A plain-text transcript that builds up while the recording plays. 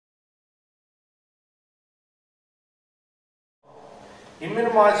He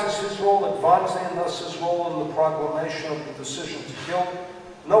minimizes his role at Wannsee and thus his role in the proclamation of the decision to kill.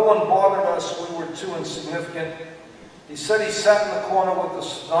 No one bothered us, we were too insignificant. He said he sat in the corner with the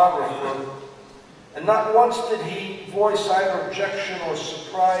stenographer, and not once did he voice either objection or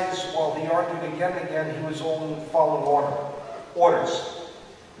surprise while he argued again and again he was only following orders.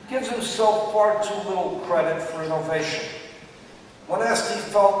 He gives himself far too little credit for innovation. When asked how he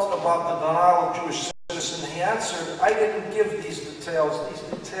felt about the denial of Jewish citizen, he answered, "I didn't give these details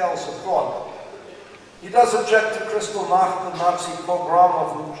a thought." He does object to Kristallnacht, the Nazi pogrom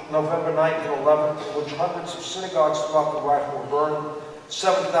of November 9th and 11th, in which hundreds of synagogues throughout the Reich were burned,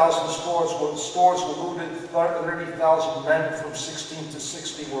 7,000 stores were looted, 30,000 men from 16 to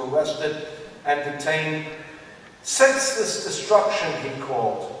 60 were arrested and detained. Senseless destruction, he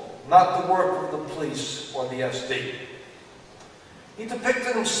called, not the work of the police or the SD. He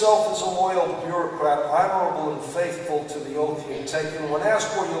depicted himself as a loyal bureaucrat, honorable and faithful to the oath he had taken. When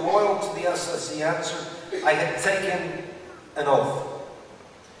asked, "Were you loyal to the SS?" he answered, "I had taken an oath."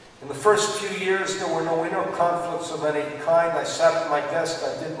 In the first few years, there were no inner conflicts of any kind. I sat at my desk,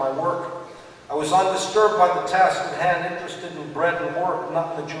 I did my work. I was undisturbed by the task at hand, interested in bread and work,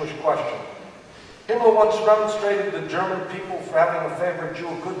 not in the Jewish question. Himmler once demonstrated the German people for having a favorite Jew,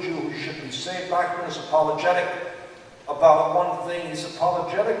 a good Jew who should be saved. Eichmann is apologetic about one thing. He's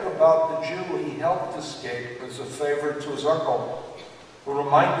apologetic about the Jew he helped escape as a favor to his uncle, who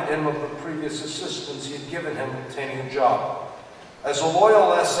reminded him of the previous assistance he had given him obtaining a job. As a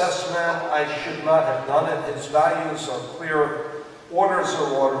loyal SS man, I should not have done it. His values are clear. Orders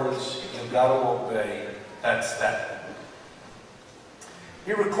are orders. You've got to obey. That's that.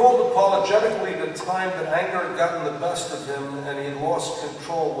 He recalled apologetically the time that anger had gotten the best of him and he had lost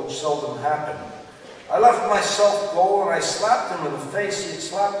control, which seldom happened. I left myself go and I slapped him in the face. He had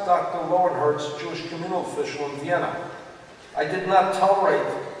slapped Dr. Lowenherz, a Jewish communal official in Vienna. I did not tolerate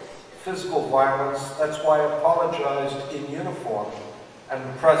physical violence. That's why I apologized in uniform and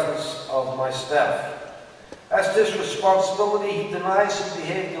the presence of my staff. As to his responsibility, he denies he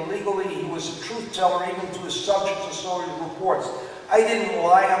behaved illegally. He was a truth teller even to his subjects and so he reports. I didn't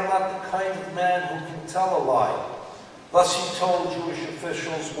lie. I'm not the kind of man who can tell a lie. Thus he told Jewish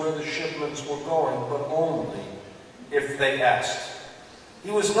officials where the shipments were going, but only if they asked. He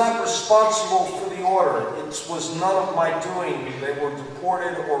was not responsible for the order. It was none of my doing. They were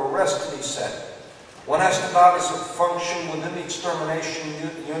deported or arrested, he said. When asked about his function within the extermination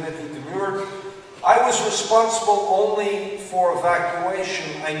unit, he demurred. I was responsible only for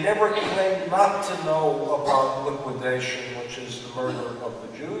evacuation. I never claimed not to know about liquidation, which is the murder of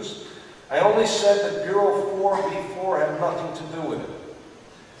the Jews. I only said that Bureau 4B4 had nothing to do with it.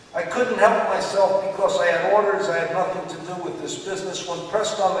 I couldn't help myself because I had orders. I had nothing to do with this business. When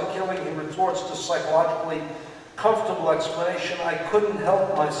pressed on the killing, he retorts to psychologically comfortable explanation. I couldn't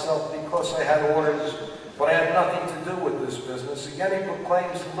help myself because I had orders, but I had nothing to do with this business. Again, he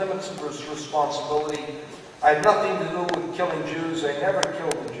proclaims the limits of his responsibility. I had nothing to do with killing Jews. I never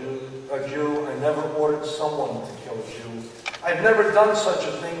killed a Jew. I never ordered someone to kill a Jew. I've never done such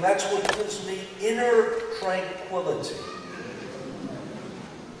a thing. That's what gives me inner tranquility.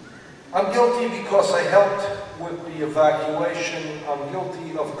 I'm guilty because I helped with the evacuation. I'm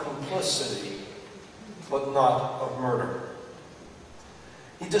guilty of complicity, but not of murder.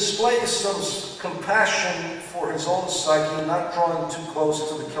 He displays some compassion for his own psyche, not drawing too close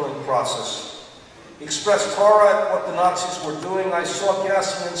to the killing process. He expressed horror at what the Nazis were doing. I saw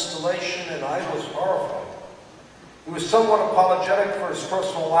gas in installation and I was horrified. He was somewhat apologetic for his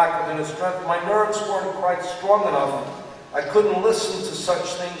personal lack of inner strength. My nerves weren't quite strong enough. I couldn't listen to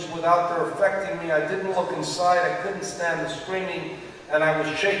such things without their affecting me. I didn't look inside. I couldn't stand the screaming, and I was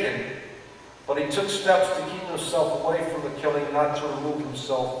shaken. But he took steps to keep himself away from the killing, not to remove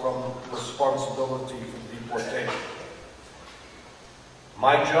himself from responsibility for deportation.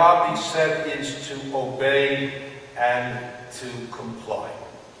 My job, he said, is to obey and to comply.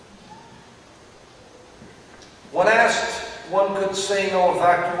 When asked, one could say no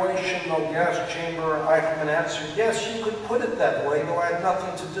evacuation, no gas chamber, Eichmann answered, yes, you could put it that way, though I had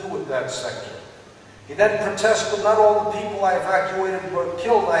nothing to do with that sector. He then protested, not all the people I evacuated were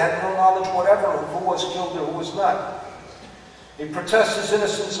killed. I had no knowledge whatever of who was killed or who was not. He protests his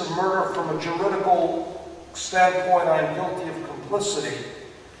innocence of murder from a juridical standpoint. I am guilty of complicity.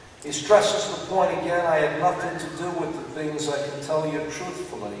 He stresses the point again, I had nothing to do with the things. I can tell you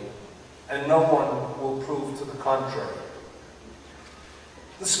truthfully, and no one will prove to the contrary.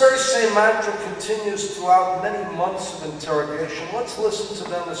 This very same mantra continues throughout many months of interrogation. Let's listen to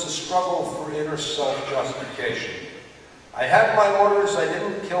them as a struggle for inner self-justification. I had my orders, I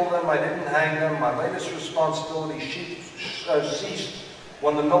didn't kill them, I didn't hang them. My latest responsibility ceased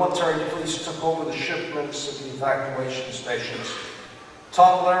when the military police took over the shipments at the evacuation stations.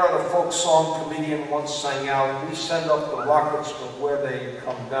 Tom Lehrer, the folk song comedian, once sang out, "We send up the rockets, but where they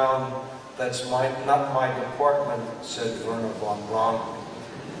come down, that's not my department," said Werner von Braun.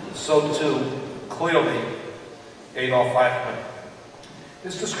 So too, clearly, Adolf Eichmann.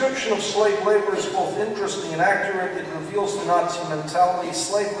 His description of slave labor is both interesting and accurate. It reveals the Nazi mentality.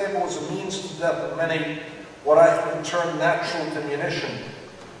 Slave labor was a means to death of many, what Eichmann termed natural diminution.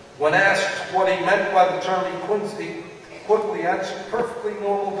 When asked what he meant by the term, he quickly answered, "Perfectly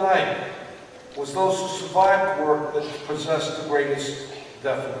normal dying was those who survived work that possessed the greatest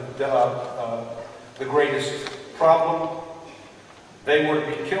problem. They were to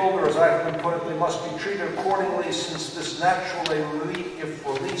be killed, or as Eichmann put it, they must be treated accordingly, since this natural, if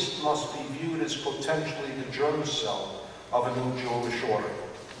released, must be viewed as potentially the germ cell of a new Jewish order."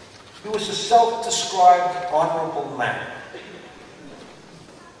 He was a self-described honorable man.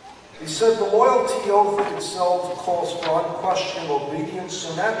 He said, "The loyalty oath itself calls for unquestioned obedience,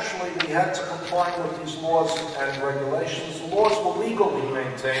 so naturally we had to comply with these laws and regulations. The laws were legally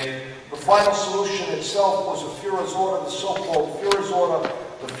maintained. The final solution itself was a Führer's order, the so-called Führer's order.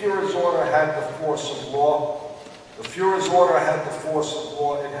 The Führer's order had the force of law. The Führer's order had the force of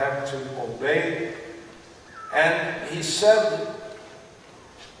law. It had to obey." And he said,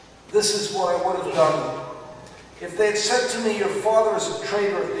 "This is what I would have done. If they had said to me, 'Your father is a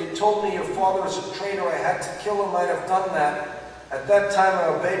traitor,' if they told me, 'Your father is a traitor,' I had to kill him, I'd have done that. At that time, I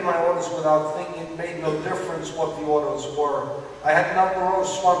obeyed my orders without thinking. It made no difference what the orders were. I had no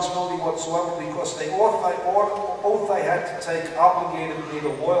responsibility whatsoever, because the oath I had to take obligated me to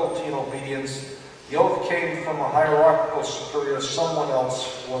loyalty and obedience. The oath came from a hierarchical superior. Someone else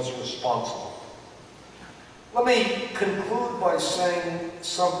was responsible." Let me conclude by saying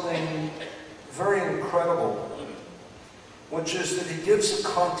something very incredible, which is that he gives a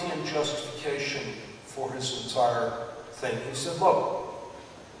Kantian justification for his entire thing. He said, look,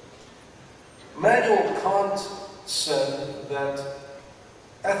 Immanuel Kant said that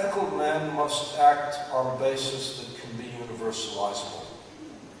ethical man must act on a basis that can be universalizable.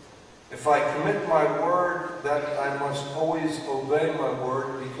 If I commit my word, that I must always obey my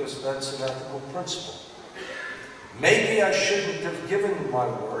word, because that's an ethical principle. Maybe I shouldn't have given my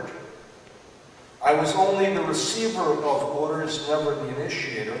word. I was only the receiver of orders, never the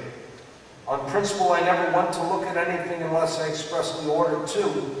initiator. On principle, I never went to look at anything unless I expressly ordered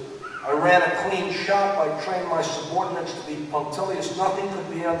to. I ran a clean shop. I trained my subordinates to be punctilious. Nothing could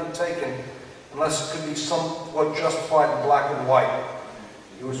be undertaken unless it could be somewhat justified in black and white.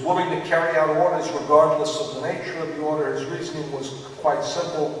 He was willing to carry out orders regardless of the nature of the order. His reasoning was quite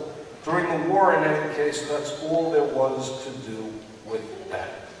simple. During the war, in any case, that's all there was to do with that.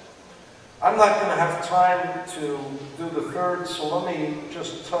 I'm not going to have time to do the third, so let me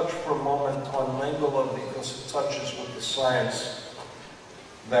just touch for a moment on Mengele, because it touches with the science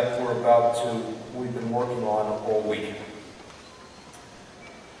that we've been working on all week.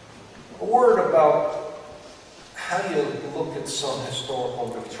 A word about how you look at some historical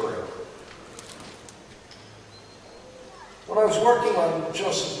material. When I was working on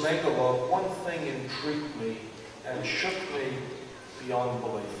Joseph Mengele, one thing intrigued me and shook me beyond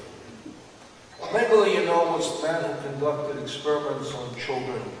belief. Mengele, you know, was the man who conducted experiments on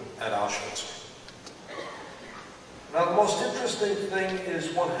children at Auschwitz. Now, the most interesting thing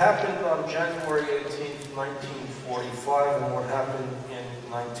is what happened on January 18th, 1945, and what happened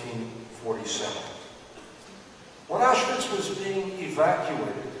in 1947. When Auschwitz was being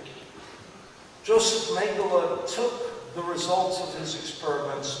evacuated, Joseph Mengele took the results of his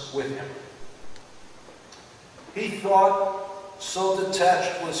experiments with him. He thought, so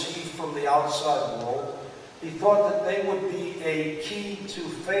detached was he from the outside world, he thought that they would be a key to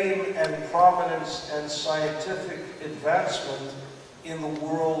fame and prominence and scientific advancement in the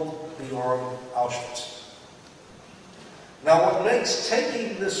world beyond Auschwitz. Now, what makes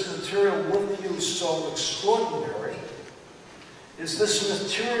taking this material with you so extraordinary is this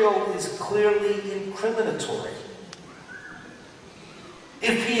material is clearly incriminatory.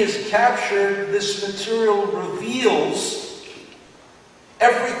 If he is captured, this material reveals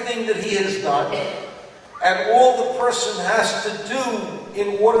everything that he has done, and all the person has to do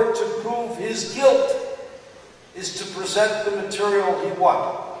in order to prove his guilt is to present the material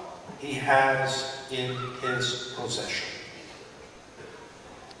he has in his possession.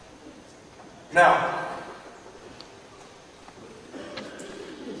 Now,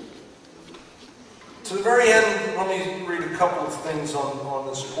 to the very end, let me read a couple of things on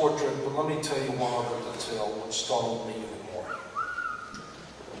this portrait, but let me tell you one other detail which startled me even more.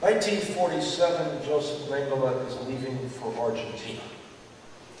 1947, Joseph Mengele is leaving for Argentina.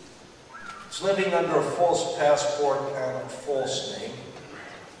 He's living under a false passport and a false name.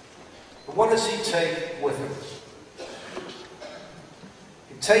 But what does he take with him?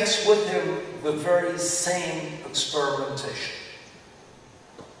 He takes with him the very same experimentation.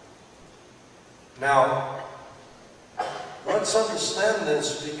 Now, let's understand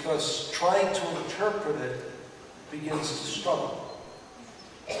this, because trying to interpret it begins to struggle.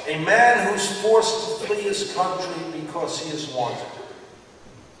 A man who's forced to flee his country because he is wanted.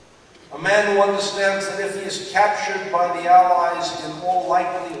 A man who understands that if he is captured by the Allies, in all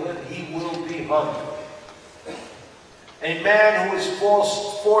likelihood he will be hung. A man who is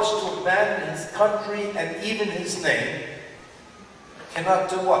forced to abandon his country and even his name cannot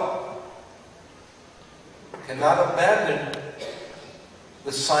do what? Cannot abandon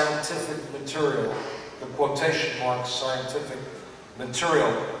the scientific material, the quotation mark scientific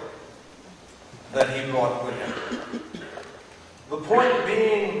material that he brought with him. The point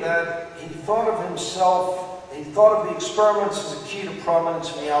being that he thought of himself, he thought of the experiments as a key to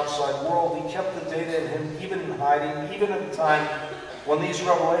prominence in the outside world. He kept the data in him, even in hiding, even at a time when these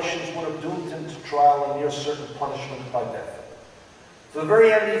revelations would have doomed him to trial and near certain punishment by death. To the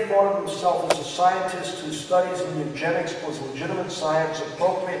very end, he thought of himself as a scientist whose studies in eugenics was legitimate science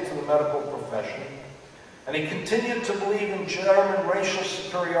appropriate to the medical profession. And he continued to believe in German racial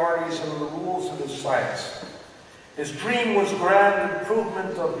superiorities and the rules of his science. His dream was grand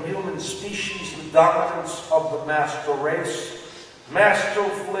improvement of the human species, the dominance of the master race,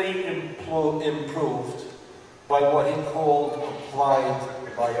 masterfully improved by what he called applied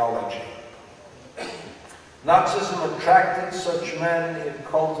biology. Nazism attracted such men, it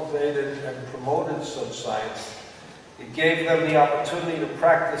cultivated and promoted such science. It gave them the opportunity to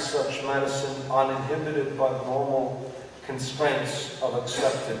practice such medicine uninhibited by the normal constraints of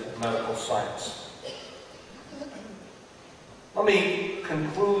accepted medical science. Let me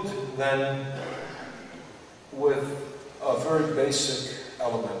conclude then with a very basic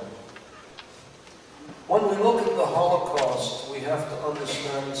element. When we look at the Holocaust, we have to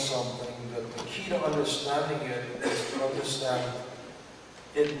understand something, that the key to understanding it is to understand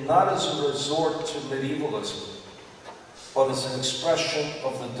it not as a resort to medievalism, but as an expression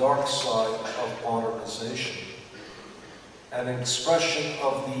of the dark side of modernization, an expression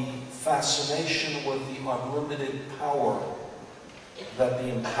of the fascination with the unlimited power that the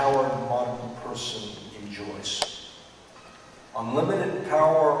empowered modern person enjoys. Unlimited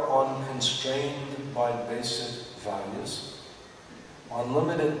power unconstrained by basic values.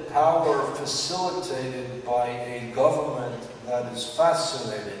 Unlimited power facilitated by a government that is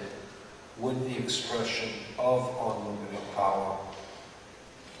fascinated with the expression of unlimited power.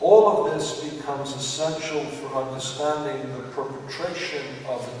 All of this becomes essential for understanding the perpetration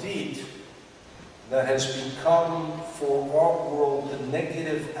of a deed that has become for our world the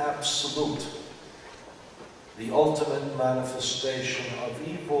negative absolute, the ultimate manifestation of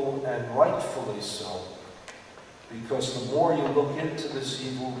evil, and rightfully so, because the more you look into this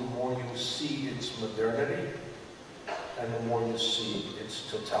evil, the more you see its modernity, and the more you see its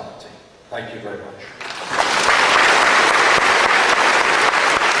totality. Thank you very much.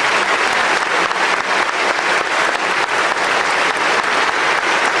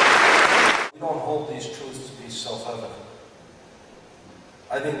 These truths to be self-evident.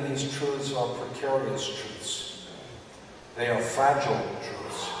 I think these truths are precarious truths. They are fragile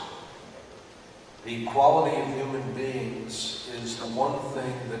truths. The equality of human beings is the one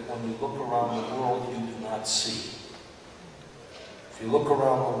thing that when you look around the world you do not see. If you look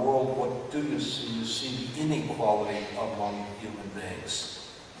around the world, what do you see? You see the inequality among human beings.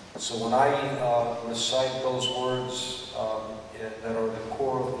 So when I recite those words that are the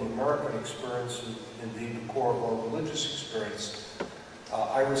core of the American experience, and indeed the core of our religious experience,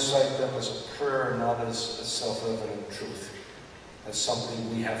 I recite them as a prayer, not as a self-evident truth, as something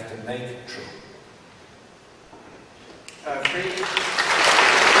we have to make true.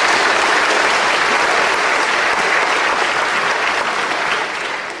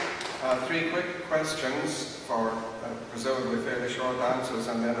 Three quick questions for presumably fairly short answers,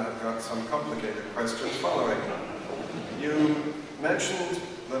 and then I've got some complicated questions following. You mentioned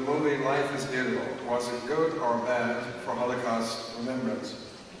the movie Life is Beautiful. Was it good or bad for Holocaust remembrance?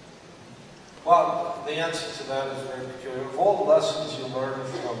 Well, the answer to that is very peculiar. Of all the lessons you learn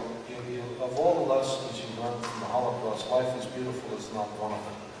from the Holocaust, Life is Beautiful is not one of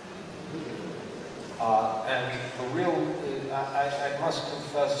them. And the real, I must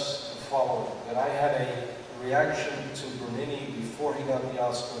confess the following, that I had a reaction to Bernini before he got the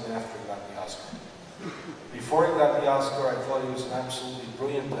Oscar and after he got the Oscar. Before he got the Oscar, I thought he was an absolutely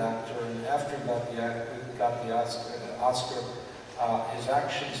brilliant actor, and after he got the Oscar, his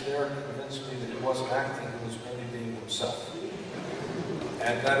actions there convinced me that he wasn't acting, he was maybe being himself.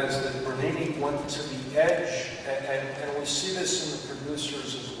 And that is that Bernini went to the edge, and we see this in the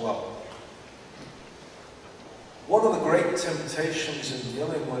producers as well. One of the great temptations in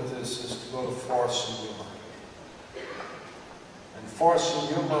dealing with this is to go to farce and humor. And farce and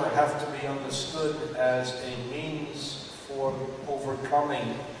humor have to be understood as a means for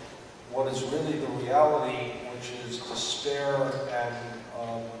overcoming what is really the reality, which is despair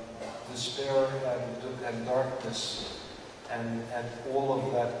and darkness and all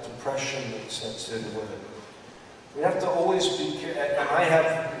of that depression that sets in with it. We have to always be careful. And I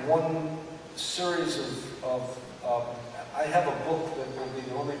have one series of I have a book that will be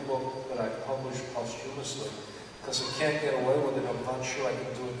the only book that I published posthumously, because I can't get away with it. I'm not sure I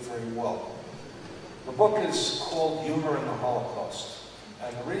can do it very well. The book is called Humor in the Holocaust.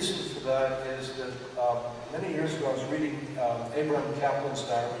 And the reason for that is that many years ago I was reading Abraham Kaplan's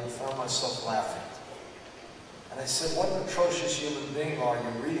diary and found myself laughing. And I said, what an atrocious human being are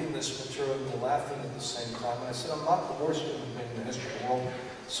you, reading this material and laughing at the same time? And I said, I'm not the worst human being in the history of the world.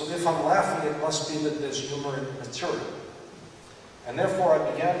 So if I'm laughing, it must be that there's humor in the material. And therefore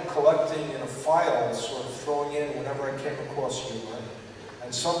I began collecting in a file, sort of throwing in whenever I came across humor.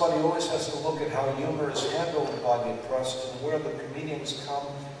 And somebody always has to look at how humor is handled by the oppressed and where the comedians come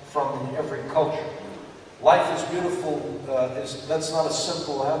from in every culture. Life is beautiful, that's not a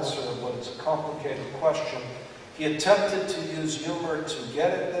simple answer, but it's a complicated question. He attempted to use humor to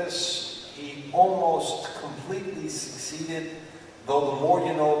get at this. He almost completely succeeded, though the more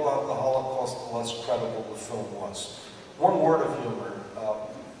you know about the Holocaust, the less credible the film was. One word of humor.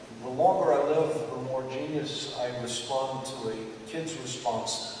 The longer I live, the more genius I respond to a kid's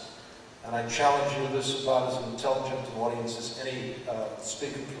response. And I challenge you, this is about as intelligent an audience as any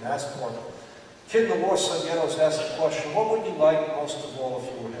speaker can ask for. Kid in the Warsaw Ghettos asked the question, what would you like most of all if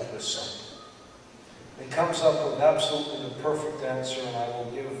you were hit with something? He comes up with absolutely the perfect answer, and I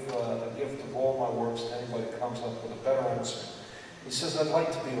will give a gift of all my works to anybody who comes up with a better answer. He says, I'd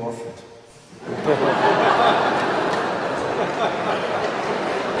like to be orphaned.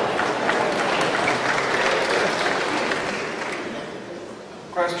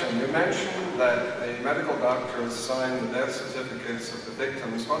 Question. You mentioned that the medical doctors signed the death certificates of the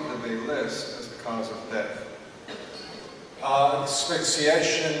victims. What did they list as the cause of death?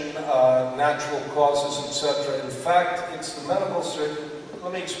 Asphyxiation, natural causes, etc. In fact, it's the medical certificate.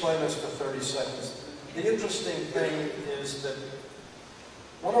 Let me explain this for 30 seconds. The interesting thing is that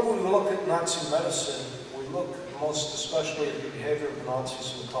whenever we look at Nazi medicine, we look most especially at the behavior of the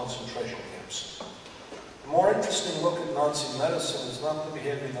Nazis in the concentration camps. The more interesting look at Nazi medicine is not the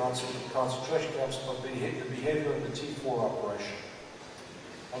behavior of Nazis in the concentration camps, but the behavior of the T4 operation.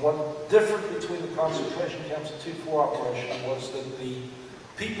 And what differed between the concentration camps and T4 operation was that the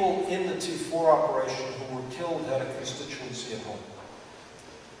people in the T4 operation who were killed had a constituency at home.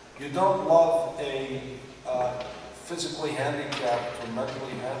 You don't love a physically handicapped or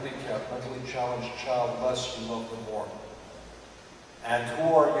mentally challenged child less, you love them more. And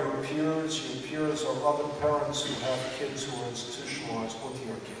who are your peers? Your peers are other parents who have kids who are institutionalized with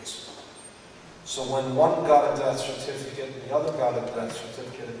your kids. So when one got a death certificate and the other got a death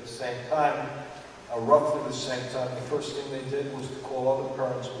certificate at the same time, roughly the same time, the first thing they did was to call other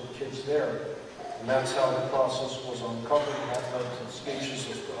parents with kids there. And that's how the process was uncovered, and that led to the speeches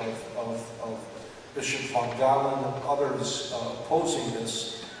of Bishop von Galen and others opposing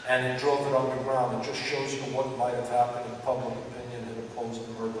this, and it drove it underground. It just shows you what might have happened if public opinion had opposed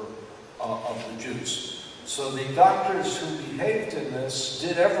the murder of the Jews. So the doctors who behaved in this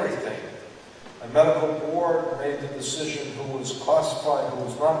did everything. A medical board made the decision who was classified, who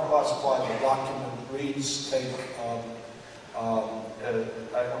was not classified. The document reads,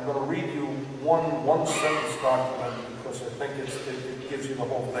 I'm going to read you one sentence document because I think it gives you the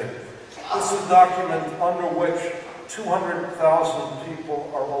whole thing. This is a document under which 200,000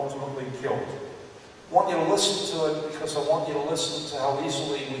 people are ultimately killed. I want you to listen to it because I want you to listen to how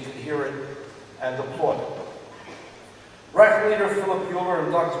easily we can hear it and applaud it. Reich leader Philip Euler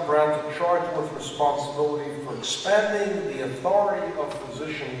and Dr. Brandt are charged with responsibility for expanding the authority of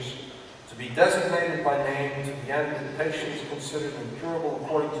physicians to be designated by name to the end that patients considered incurable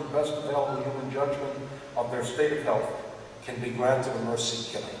according to the best available human judgment of their state of health can be granted a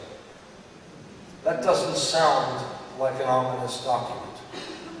mercy killing. That doesn't sound like an ominous document.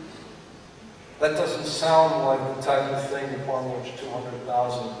 That doesn't sound like the type of thing upon which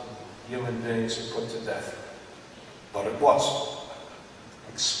 200,000 human beings are put to death. But it was.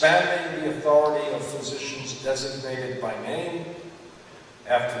 Expanding the authority of physicians designated by name,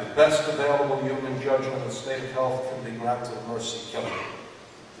 After the best available human judgment, the state of health can be granted mercy killing.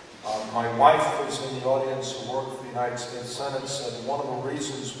 My wife, who's in the audience, who worked for the United States Senate, said one of the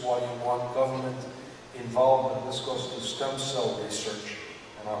reasons why you want government involvement, this goes to stem cell research,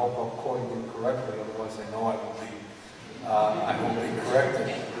 and I hope I'm quoting you correctly, otherwise I know I will be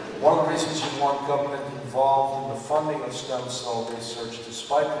corrected. One of the reasons you want government involved in the funding of stem cell research,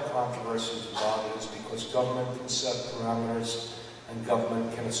 despite the controversies about it, is because government can set parameters and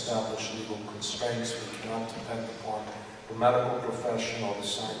government can establish legal constraints. We cannot depend upon the medical profession or the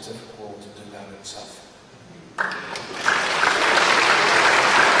scientific world to do that itself.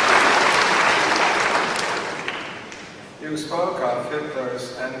 You spoke of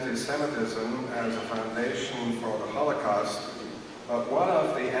Hitler's anti-Semitism as a foundation for the Holocaust, but what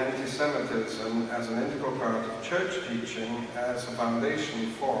of the anti-Semitism as an integral part of church teaching as a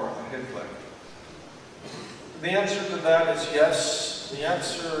foundation for Hitler? The answer to that is yes. The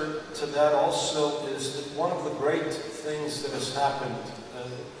answer to that also is that one of the great things that has happened,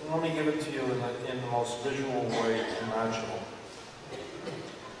 let me give it to you in the most visual way imaginable.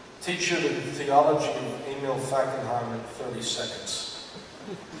 Teach you the theology of Emil Fackenheim in 30 seconds.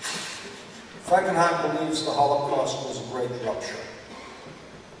 Fackenheim believes the Holocaust was a great rupture.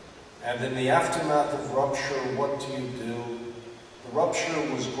 And in the aftermath of rupture, what do? The rupture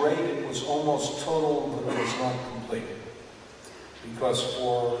was great, it was almost total, but it was not complete. Because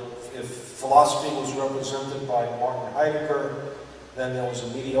if philosophy was represented by Martin Heidegger, then there was a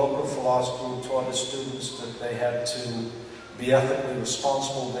mediocre philosopher who taught his students that they had to be ethically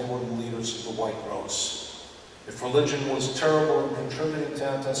responsible. They were the leaders of the White Rose. If religion was terrible and contributing to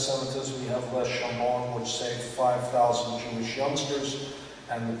anti-Semitism, we have Les Chambon, which saved 5,000 Jewish youngsters,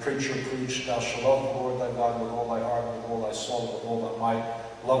 and the preacher preached, thou shalt love the Lord thy God with all thy heart, with all thy soul, with all thy might,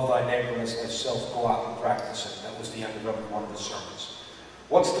 love thy neighbor as thyself, go out and practice it. That was the end of every one of the sermons.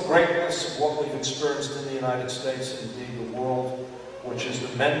 What's the greatness of what we've experienced in the United States, and indeed the world, which is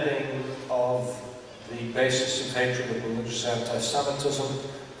the mending of the basis of hatred of religious anti-Semitism?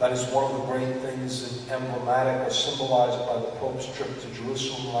 That is one of the great things emblematic or symbolized by the Pope's trip to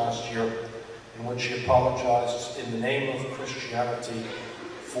Jerusalem last year, in which he apologized in the name of Christianity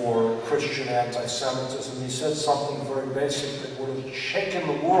for Christian anti-Semitism. He said something very basic that would have shaken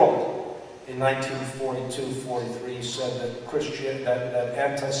the world in 1942-43. He said that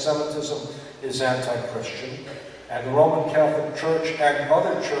anti-Semitism is anti-Christian. And the Roman Catholic Church and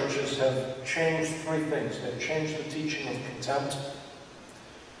other churches have changed three things. They've changed the teaching of contempt.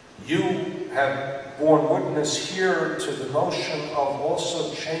 You have borne witness here to the notion of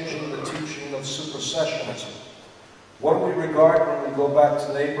also changing the teaching of supersessionism. What do we regard when we go back to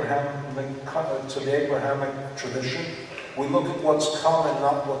the Abrahamic tradition? We look at what's common,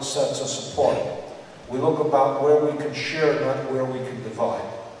 not what sets us apart. We look about where we can share, not where we can divide.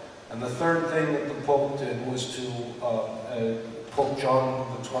 And the third thing that the Pope did was to, Pope John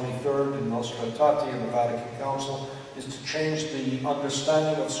XXIII in Nostra Aetate in the Vatican Council, is to change the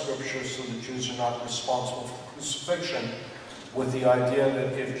understanding of Scripture so that Jews are not responsible for crucifixion, with the idea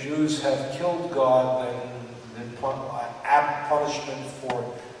that if Jews have killed God, then apt punishment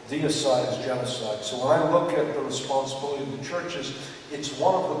for deicide is genocide. So when I look at the responsibility of the churches, it's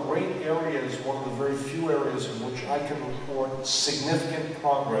one of the great areas, one of the very few areas in which I can report significant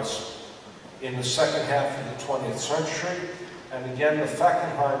progress in the second half of the 20th century. And again, the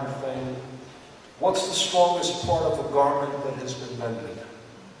Fackenheim thing, what's the strongest part of a garment that has been mended?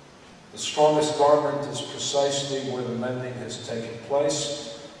 The strongest garment is precisely where the mending has taken place.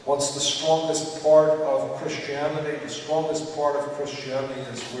 What's the strongest part of Christianity? The strongest part of Christianity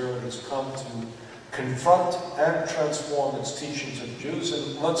is where it has come to confront and transform its teachings of Jews.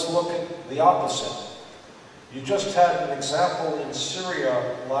 And let's look at the opposite. You just had an example in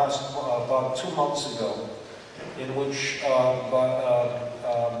Syria about 2 months ago, in which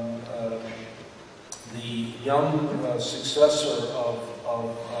the young successor of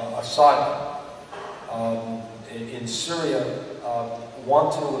Assad in Syria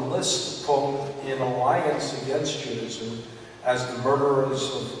want to enlist the Pope in alliance against Judaism as the murderers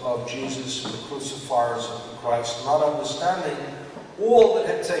of Jesus and the crucifiers of the Christ, not understanding all that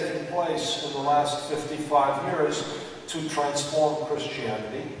had taken place in the last 55 years to transform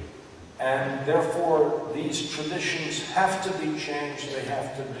Christianity. And therefore, these traditions have to be changed, they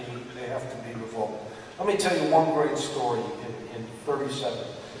have to be revoked. Let me tell you one great story in 30 seconds.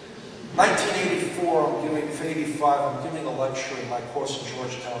 1984, I'm giving a lecture in my course in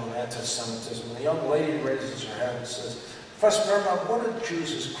Georgetown on anti-Semitism, and a young lady raises her hand and says, Professor Berenbaum, what did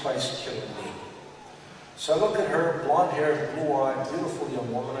Jews as Christ killer mean? So I look at her, blonde-haired, blue-eyed, beautiful young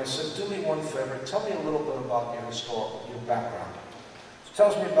woman. I said, do me one favor, tell me a little bit about your background. She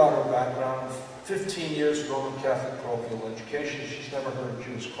tells me about her background. 15 years Roman Catholic parochial education. She's never heard of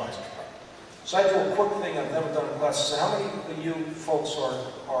Jesus Christ. So I do a quick thing I've never done in class. I say, how many of you folks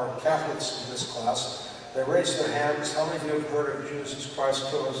are Catholics in this class? They raise their hands. How many of you have heard of Jesus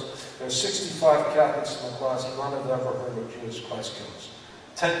Christ Killers? There's 65 Catholics in the class. None have ever heard of Jesus Christ Killers.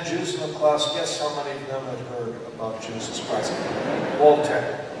 10 Jews in the class. Guess how many of them have heard about Jesus Christ? All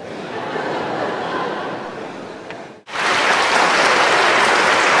 10.